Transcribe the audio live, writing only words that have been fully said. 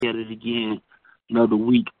At it again. Another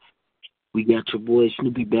week. We got your boy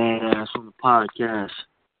Snoopy Badass on the podcast.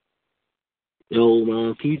 Yo,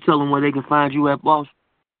 man, can you tell them where they can find you at, boss?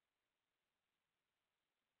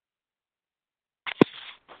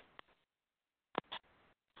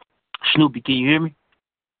 Snoopy, can you hear me?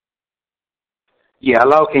 Yeah,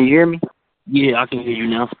 hello, can you hear me? Yeah, I can hear you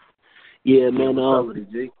now. Yeah, man. What's up with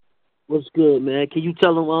it, G? What's good, man? Can you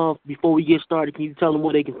tell them before we get started? Can you tell them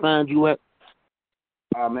where they can find you at?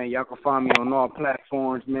 Man, y'all can find me on all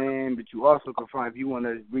platforms, man. But you also can find, if you want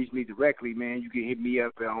to reach me directly, man, you can hit me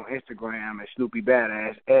up on Instagram at Snoopy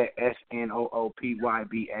Badass at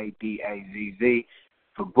SNOOPYBADAZZ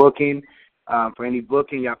for booking. For any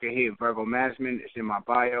booking, y'all can hit Virgo Management. It's in my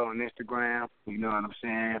bio on Instagram. You know what I'm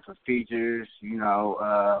saying? For features,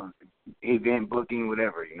 event booking,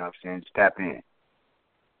 whatever. You know what I'm saying? Just tap in.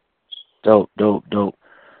 Dope.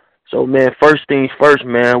 So, man, first things first,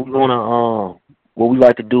 man. We wanna what we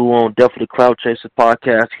like to do on Death of the Cloud Chaser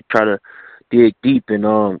podcast. We try to dig deep and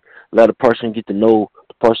let a person get to know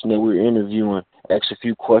the person that we're interviewing. Ask a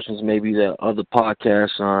few questions maybe that other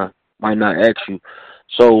podcasts might not ask you.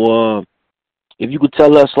 So, if you could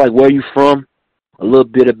tell us like where you from, a little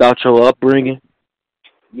bit about your upbringing.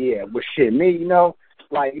 Yeah, but shit, me, you know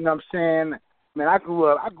what I'm saying? Man, I grew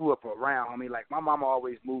up around, homie. Like, my mama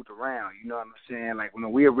always moved around, you know what I'm saying? Like, when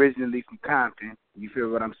we originally from Compton, you feel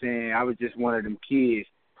what I'm saying? I was just one of them kids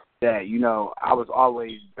that, I was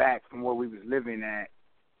always back from where we was living at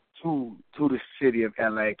to the city of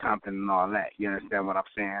L.A., Compton, and all that. You understand what I'm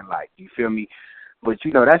saying? Like, you feel me? But,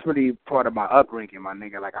 that's really part of my upbringing, my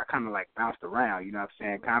nigga. Like, I kind of, bounced around, you know what I'm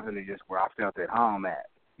saying? Compton is just where I felt at home at.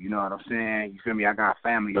 You know what I'm saying? You feel me? I got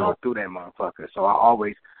family all through that motherfucker. So I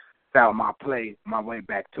always found my way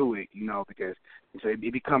back to it, because so it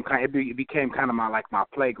became kind of my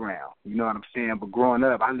playground, you know what I'm saying? But growing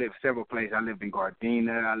up, I lived several places. I lived in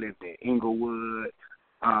Gardena, I lived in Inglewood,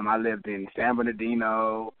 I lived in San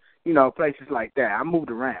Bernardino, places like that. I moved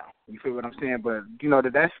around, you feel what I'm saying? But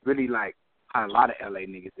that's really like how a lot of LA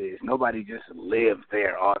niggas is. Nobody just lives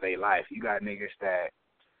there all their life. You got niggas that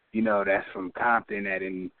that's from Compton that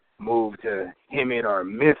moved to Hemet or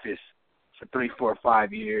Memphis for 3, 4,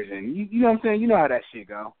 5 years, and you know what I'm saying? You know how that shit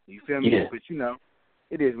go. You feel me? Yeah. But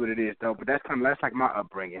it is what it is, though. But that's like my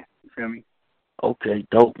upbringing. You feel me? Okay,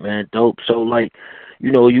 dope, man, dope. So like,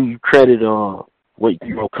 you credit what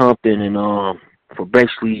Compton and for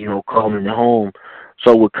basically calling it home.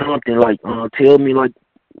 So with Compton, like, tell me like,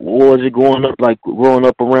 what was it growing up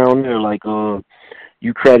around there? Like,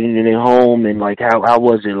 you crediting it home, and like, how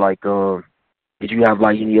was it? Like, did you have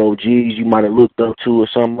like any OGs you might have looked up to or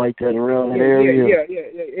something like that around that area?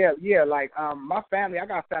 Yeah. Like, my family, I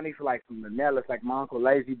got family from the Nellis, like my uncle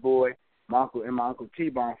Lazy Boy, my uncle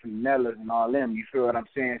T-Bone from the Nellis and all them. You feel what I'm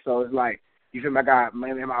saying? So it's like, you feel me? I got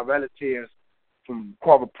maybe my relatives from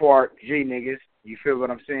Carver Park, G niggas. You feel what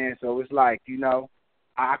I'm saying? So it's like,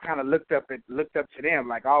 I kind of looked up to them.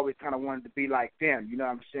 Like, I always kind of wanted to be like them. You know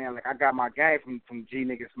what I'm saying? Like, I got my game from G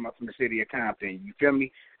niggas from the city of Compton. You feel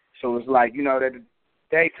me? So it's like, that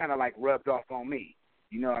they kind of like rubbed off on me.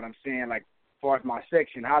 You know what I'm saying? Like, as far as my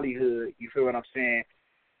section, Hollywood, you feel what I'm saying?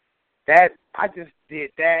 That I just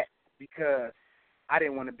did that because I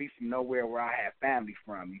didn't want to be from nowhere where I had family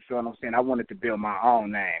from. You feel what I'm saying? I wanted to build my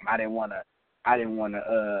own name. I didn't want to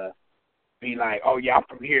be like, oh yeah, I'm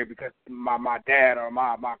from here because my dad or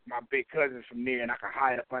my big cousin's from there, and I can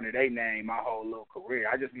hide up under their name my whole little career.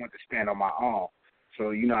 I just wanted to stand on my own.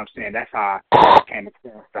 So, you know what I'm saying? That's how I came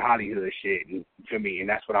across the Hollywood shit, and, to me, and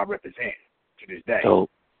that's what I represent to this day. Dope.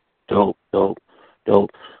 So,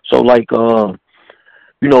 like,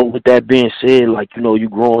 with that being said, like, you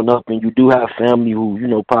growing up and you do have family who,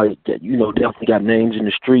 probably, definitely got names in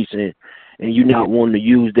the streets, and you not wanting to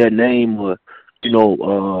use that name, or,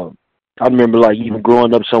 I remember, like, even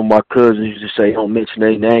growing up, some of my cousins used to say, don't mention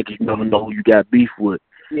their name because you never know who you got beef with.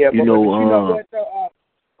 Yeah, but you know what, though?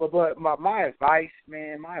 But my advice,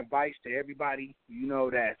 man, to everybody,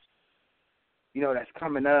 that's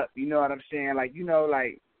coming up, you know what I'm saying? Like,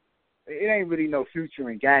 it ain't really no future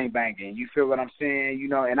in gang banging. You feel what I'm saying?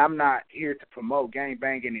 And I'm not here to promote gang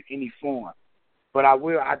banging in any form. But I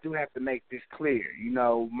do have to make this clear.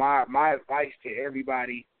 My advice to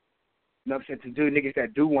everybody, you know what I'm saying, to do niggas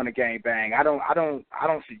that do want to gang bang, I don't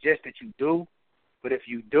suggest that you do, but if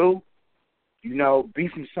you do, be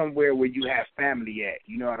from somewhere where you have family at.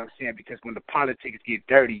 You know what I'm saying? Because when the politics get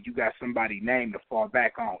dirty, you got somebody's name to fall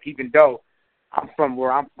back on. Even though I'm from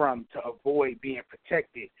where I'm from, to avoid being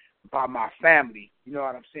protected by my family. You know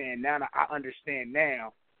what I'm saying? Now I understand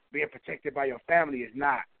now, being protected by your family is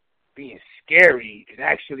not being scary. It's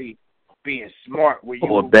actually being smart. Where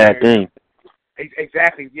you a bad thing.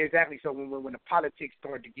 Exactly. So when the politics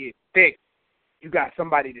start to get thick, you got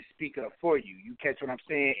somebody to speak up for you. You catch what I'm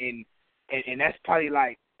saying? And that's probably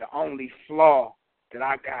like the only flaw that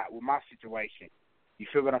I got with my situation. You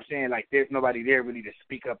feel what I'm saying? Like there's nobody there really to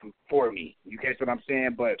speak up for me. You catch what I'm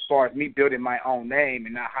saying? But as far as me building my own name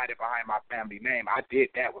and not hiding behind my family name, I did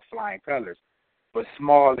that with flying colors. But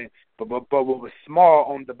small but what was small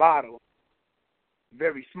on the bottle,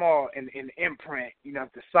 very small in the imprint,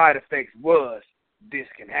 the side effects was this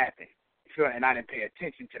can happen. You feel? And I didn't pay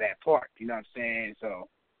attention to that part. You know what I'm saying? So,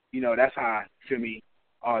 that's how, feel me,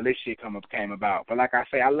 all this shit came about. But like I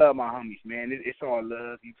say, I love my homies, man. It's all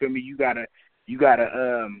love. You feel me? You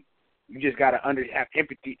just gotta have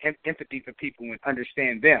empathy for people and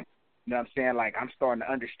understand them. You know what I'm saying? Like I'm starting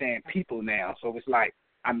to understand people now. So it's like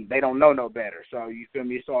they don't know no better. So you feel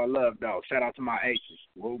me? It's all love though. Shout out to my aces.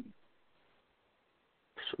 Whoa.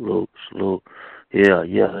 Salute. Yeah,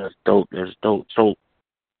 that's dope. So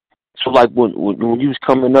like when you was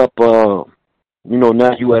coming up, now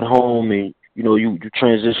you at home and you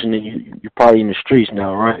transitioning, you probably in the streets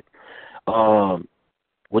now, right?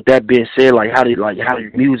 With that being said, how did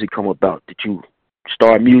music come about? Did you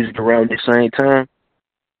start music around the same time?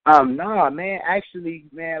 Nah, man. Actually,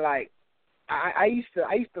 man, like I used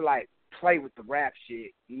to like play with the rap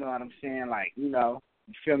shit. You know what I'm saying? Like, you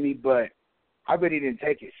feel me? But I really didn't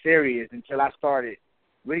take it serious until I started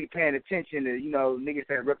really paying attention to, niggas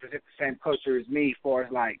that represent the same culture as me, as far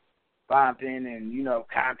as like Compton and,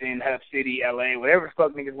 Compton, Hub City, LA, whatever the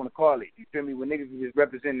fuck niggas want to call it. You feel me? When niggas was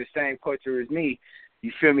representing the same culture as me,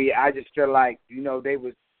 you feel me? I just feel like, they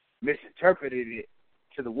was misinterpreted it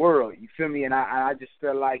to the world. You feel me? And I just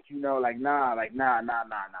feel like, nah.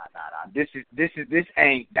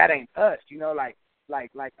 That ain't us.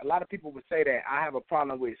 Like a lot of people would say that I have a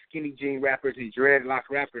problem with skinny jean rappers and dreadlock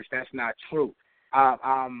rappers. That's not true.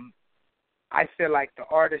 I feel like the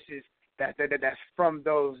artists that's from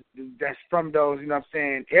those, you know what I'm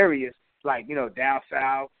saying, areas, like, down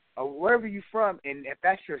south or wherever you from, and if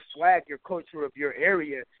that's your swag, your culture of your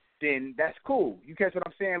area, then that's cool. You catch what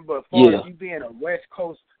I'm saying? But as far as you being a West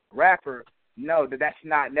Coast rapper, no, that's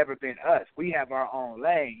never been us. We have our own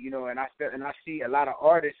lane, and I see a lot of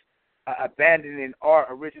artists abandoning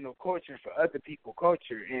our original culture for other people's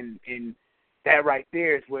culture, and that right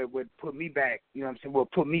there is what would put me back, you know what I'm saying, will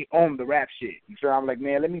put me on the rap shit. You feel? I'm like,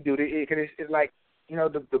 man, let me do this, because it's like,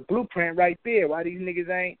 the blueprint right there. Why these niggas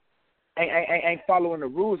ain't following the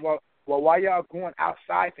rules while y'all going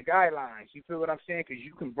outside the guidelines? You feel what I'm saying? Because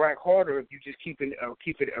you can brag harder if you just keep it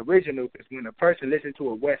original, because when a person listens to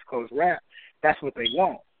a West Coast rap, that's what they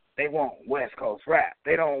want. They want West Coast rap.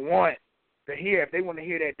 They don't want to hear, if they want to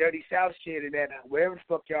hear that dirty South shit and that whatever the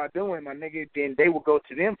fuck y'all doing, my nigga, then they will go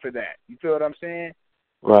to them for that. You feel what I'm saying?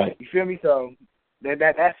 Right. You feel me? So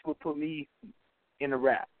that's what put me in the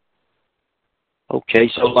rap. Okay,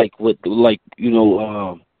 so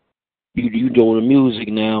you doing the music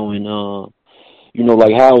now, and how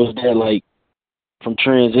is that, like, from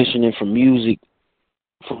transitioning from music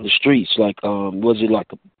from the streets? Like, was it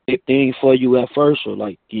like a big thing for you at first, or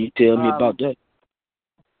like, can you tell me about that?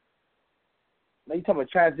 Like, you talking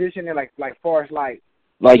about transitioning, like far as like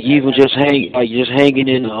even just hanging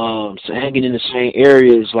in the same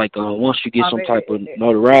areas, like once you get some type of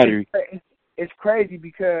notoriety. It's crazy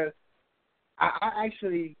because I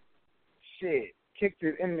actually kicked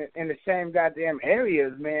it in the same goddamn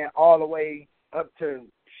areas, man, all the way up to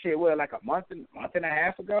like a month and a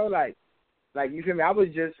half ago, like you feel me? I was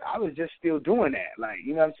just still doing that, like,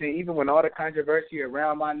 you know what I'm saying? Even when all the controversy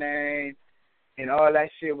around my name and all that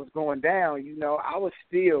shit was going down, I was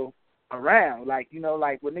still around, like,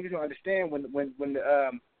 like what niggas don't understand when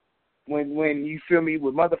you feel me,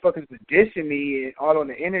 when motherfuckers was dissing me and all on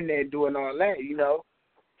the internet doing all that,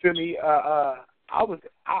 feel me? I was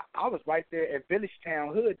right there at Village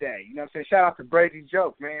Town Hood Day. You know what I'm saying? Shout out to Brady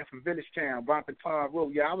Joke, man, from Village Town, Brompton Park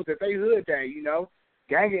Road. Yeah, I was at their Hood Day,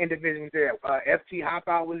 Gang of individuals there. FT Hop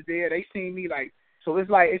Out was there. They seen me, like, so it's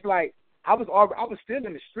like I was still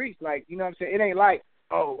in the streets, like, you know what I'm saying? It ain't like,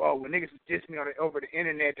 when niggas was dissing me over the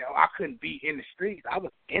internet, that I couldn't be in the streets. I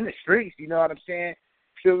was in the streets, you know what I'm saying?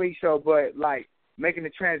 Feel me? So, but like making the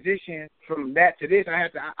transition from that to this, I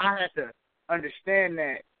had to understand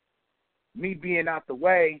that me being out the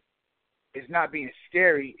way is not being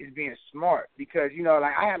scary, it's being smart. Because,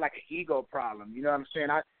 like, I had like an ego problem, you know what I'm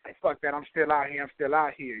saying? I fuck that, I'm still out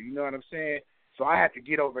here, you know what I'm saying? So I had to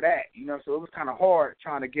get over that, so it was kind of hard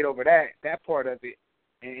trying to get over that part of it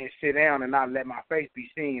and sit down and not let my face be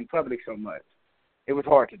seen in public so much. It was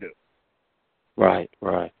hard to do. Right.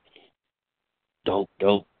 Dope.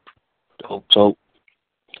 So,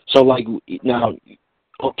 like, now,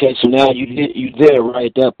 Okay, so now you there right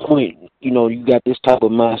at that point. You know, you got this type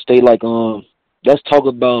of mind state. Like, let's talk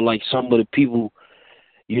about like some of the people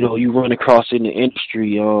you run across in the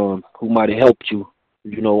industry, who might have helped you.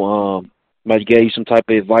 Might have gave you some type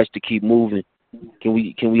of advice to keep moving. Can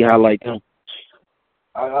we highlight them?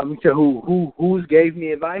 So who's gave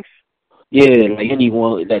me advice? Yeah, like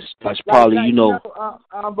anyone that's probably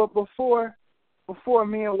But before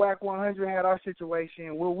me and Whack 100 had our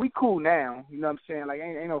situation, well, we cool now. You know what I'm saying? Like,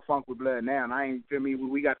 ain't no funk with blood now. And I ain't feel me.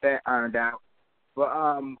 We got that ironed out.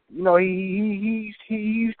 But he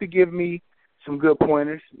used to give me some good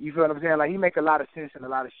pointers. You feel what I'm saying? Like, he make a lot of sense in a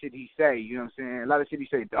lot of shit he say. You know what I'm saying? A lot of shit he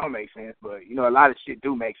say don't make sense, but a lot of shit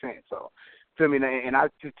do make sense. So, feel me? And I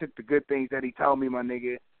just took the good things that he told me, my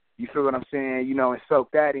nigga. You feel what I'm saying? And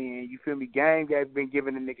soak that in. You feel me? Game been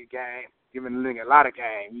giving the nigga game, giving the nigga a lot of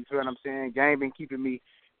game. You feel what I'm saying? Game been keeping me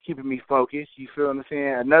focused. You feel what I'm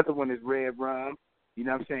saying? Another one is Red Rum. You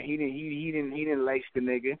know what I'm saying? He didn't lace the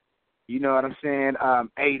nigga. You know what I'm saying?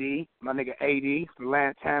 AD, my nigga AD from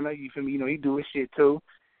Lantana. You feel me? He do his shit too.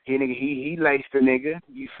 He laced the nigga.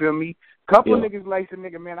 You feel me? Couple niggas laced the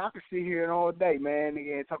nigga, man. I could sit here all day, man,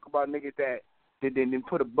 nigga, and talk about niggas that then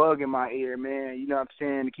put a bug in my ear, man. You know what I'm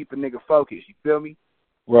saying? To keep a nigga focused. You feel me?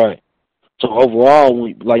 Right. So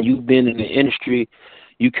overall, like you've been in the industry,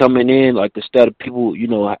 you coming in like instead of people,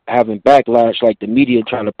 having backlash like the media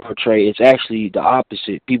trying to portray, it's actually the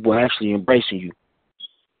opposite. People actually embracing you.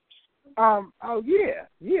 Oh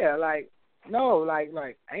yeah. Like no, like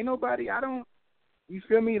ain't nobody. I don't. You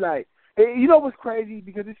feel me? Like what's crazy?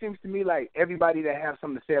 Because it seems to me like everybody that have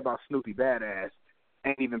something to say about Snoopy Badass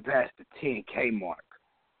ain't even past the 10K mark.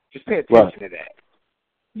 Just pay attention to that.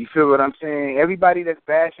 You feel what I'm saying? Everybody that's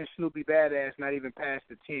bashing Snoopy Badass not even past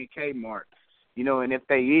the 10K mark. And if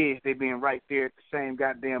they being right there at the same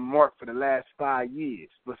goddamn mark for the last 5 years.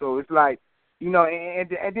 But so it's like, and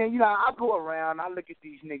then I go around, I look at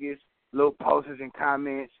these niggas, little posters and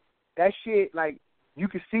comments. That shit, like, you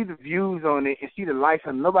can see the views on it and see the likes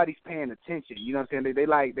on it. Nobody's paying attention. You know what I'm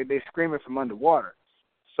saying? They're screaming from underwater.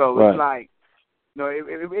 So It's like,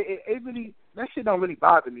 it really, that shit don't really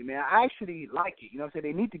bother me, man. I actually like it. You know what I'm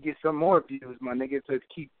saying? They need to get some more views, my nigga, to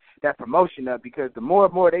keep that promotion up, because the more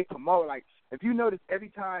and more they promote, like, if you notice, every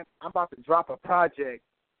time I'm about to drop a project,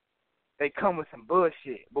 they come with some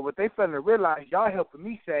bullshit. But what they failing to realize, y'all helping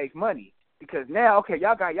me save money. Because now, okay,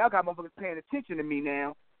 y'all got motherfuckers paying attention to me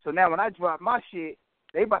now. So now when I drop my shit,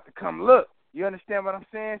 they about to come look. You understand what I'm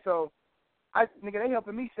saying? So they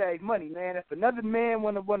helping me save money, man. If another man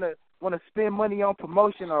wanna spend money on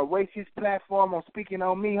promotion or waste his platform on speaking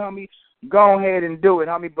on me, homie, go ahead and do it,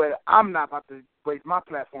 homie. But I'm not about to waste my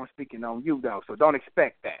platform speaking on you, though. So don't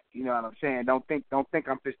expect that. You know what I'm saying? Don't think I'm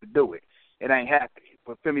fit to do it. It ain't happening.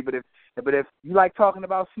 But feel me? But if you like talking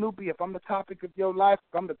about Snoopy, if I'm the topic of your life,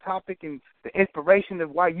 if I'm the topic and the inspiration of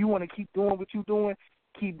why you want to keep doing what you doing,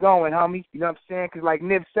 keep going, homie. You know what I'm saying? Because like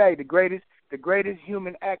Nip say, the greatest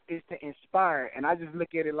human act is to inspire. And I just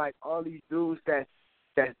look at it like all these dudes that's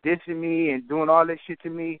dissing me and doing all this shit to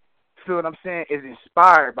me, feel what I'm saying, is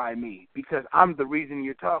inspired by me, because I'm the reason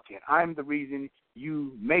you're talking. I'm the reason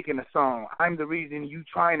you making a song. I'm the reason you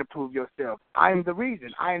trying to prove yourself. I'm the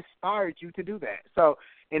reason. I inspired you to do that. So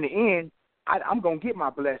in the end, I'm going to get my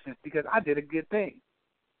blessings because I did a good thing.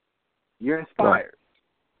 You're inspired.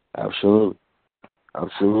 Right. Absolutely.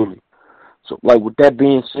 So, like, with that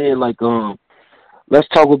being said, like, let's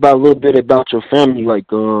talk about a little bit about your family. Like,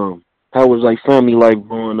 how was, like, family life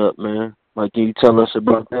growing up, man? Like, can you tell us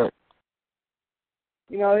about that?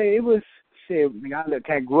 It was, shit,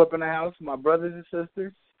 I grew up in a house with my brothers and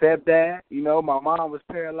sisters, stepdad. My mom was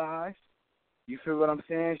paralyzed. You feel what I'm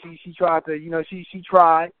saying? She tried to, she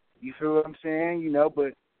tried. You feel what I'm saying?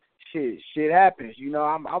 But shit happens.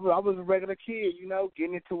 I was a regular kid,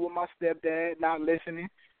 getting into it with my stepdad, not listening.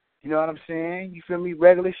 You know what I'm saying? You feel me?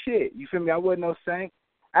 Regular shit. You feel me? I wasn't no saint.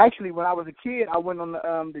 Actually, when I was a kid, I went on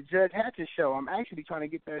the Judge Hatcher show. I'm actually trying to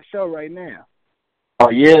get that show right now.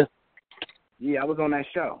 Oh, yeah? Yeah, I was on that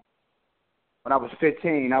show. When I was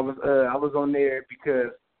 15, I was on there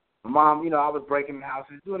because my mom, I was breaking the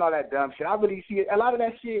houses, doing all that dumb shit. I really see it. A lot of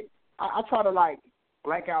that shit, I try to, like,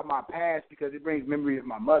 blank out my past because it brings memories of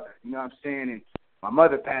my mother. You know what I'm saying? And my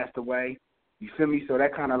mother passed away. You feel me? So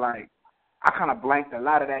that kind of, like, I kind of blanked a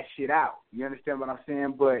lot of that shit out. You understand what I'm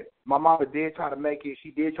saying? But my mama did try to make it. She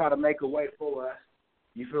did try to make a way for us.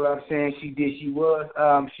 You feel what I'm saying? She did. She was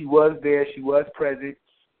there. She was present.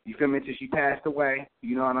 You feel me? Until she passed away.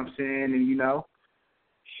 You know what I'm saying? And,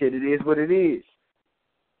 shit, it is what it is.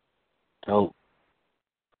 Dope.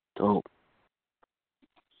 So,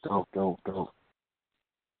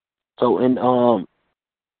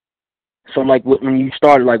 So like when you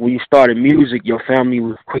started music, your family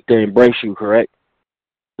was quick to embrace you, correct?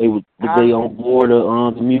 Were they on board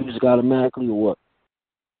of the music automatically or what?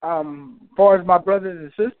 Far as my brothers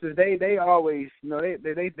and sisters, they always,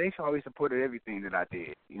 they always supported everything that I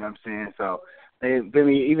did. You know what I'm saying? So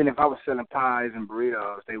even if I was selling pies and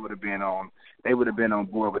burritos, they would have been on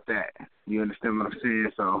board with that. You understand what I'm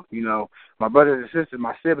saying? So, my brothers and sisters,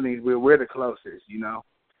 my siblings, we're the closest,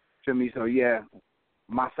 to me. So yeah,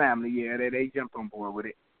 my family, yeah, they jumped on board with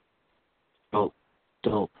it. Dope,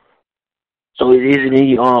 dope. So is it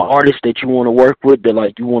any artists that you want to work with that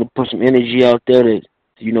like you want to put some energy out there that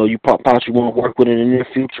you possibly want to work with in the near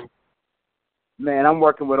future? Man, I'm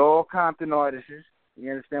working with all Compton artists.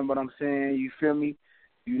 You understand what I'm saying? You feel me?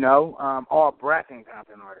 All Bracken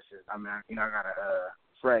Compton artists. I mean, I gotta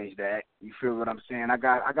phrase that. You feel what I'm saying? I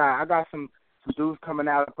got some dudes coming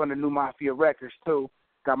out up on the New Mafia Records too.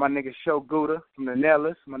 Got my nigga Show Gouda from the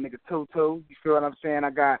Nellis, my nigga Tutu. You feel what I'm saying?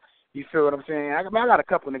 You feel what I'm saying? I got a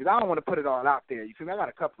couple niggas. I don't want to put it all out there. You feel me? I got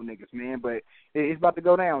a couple niggas, man, but it's about to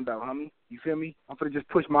go down, though, homie. You feel me? I'm finna just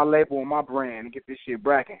push my label on my brand and get this shit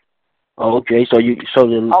bracking. Oh, okay. That's what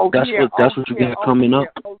you got coming up?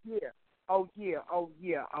 Oh, yeah.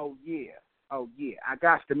 I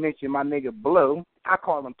got to mention my nigga Blue. I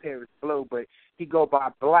call him Paris Blue, but he go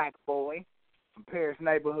by Black Boy from Paris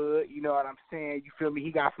neighborhood. You know what I'm saying? You feel me?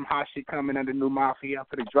 He got some hot shit coming under New Mafia. I'm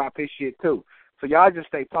finna drop his shit, too. So y'all just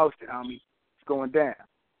stay posted, homie. It's going down.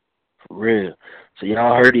 For real. So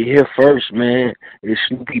y'all heard it here first, man. It's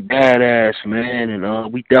Snoopy Badass, man,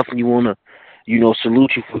 and we definitely want to,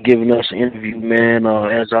 salute you for giving us an interview, man.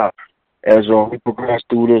 As we progress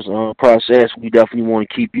through this process, we definitely want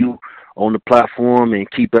to keep you on the platform and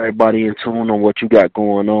keep everybody in tune on what you got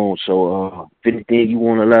going on. So if anything you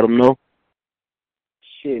want to let them know?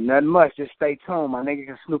 Shit, nothing much. Just stay tuned. My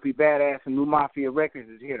nigga Snoopy Badass and New Mafia Records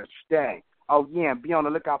is here to stay. Oh, yeah, and be on the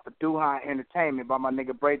lookout for Duhan Entertainment by my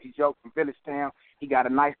nigga Brady Joke from Villagetown. He got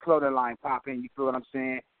a nice clothing line popping. You feel what I'm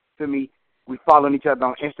saying? Feel me? We following each other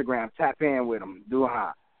on Instagram. Tap in with him.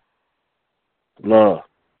 Duhan. Love.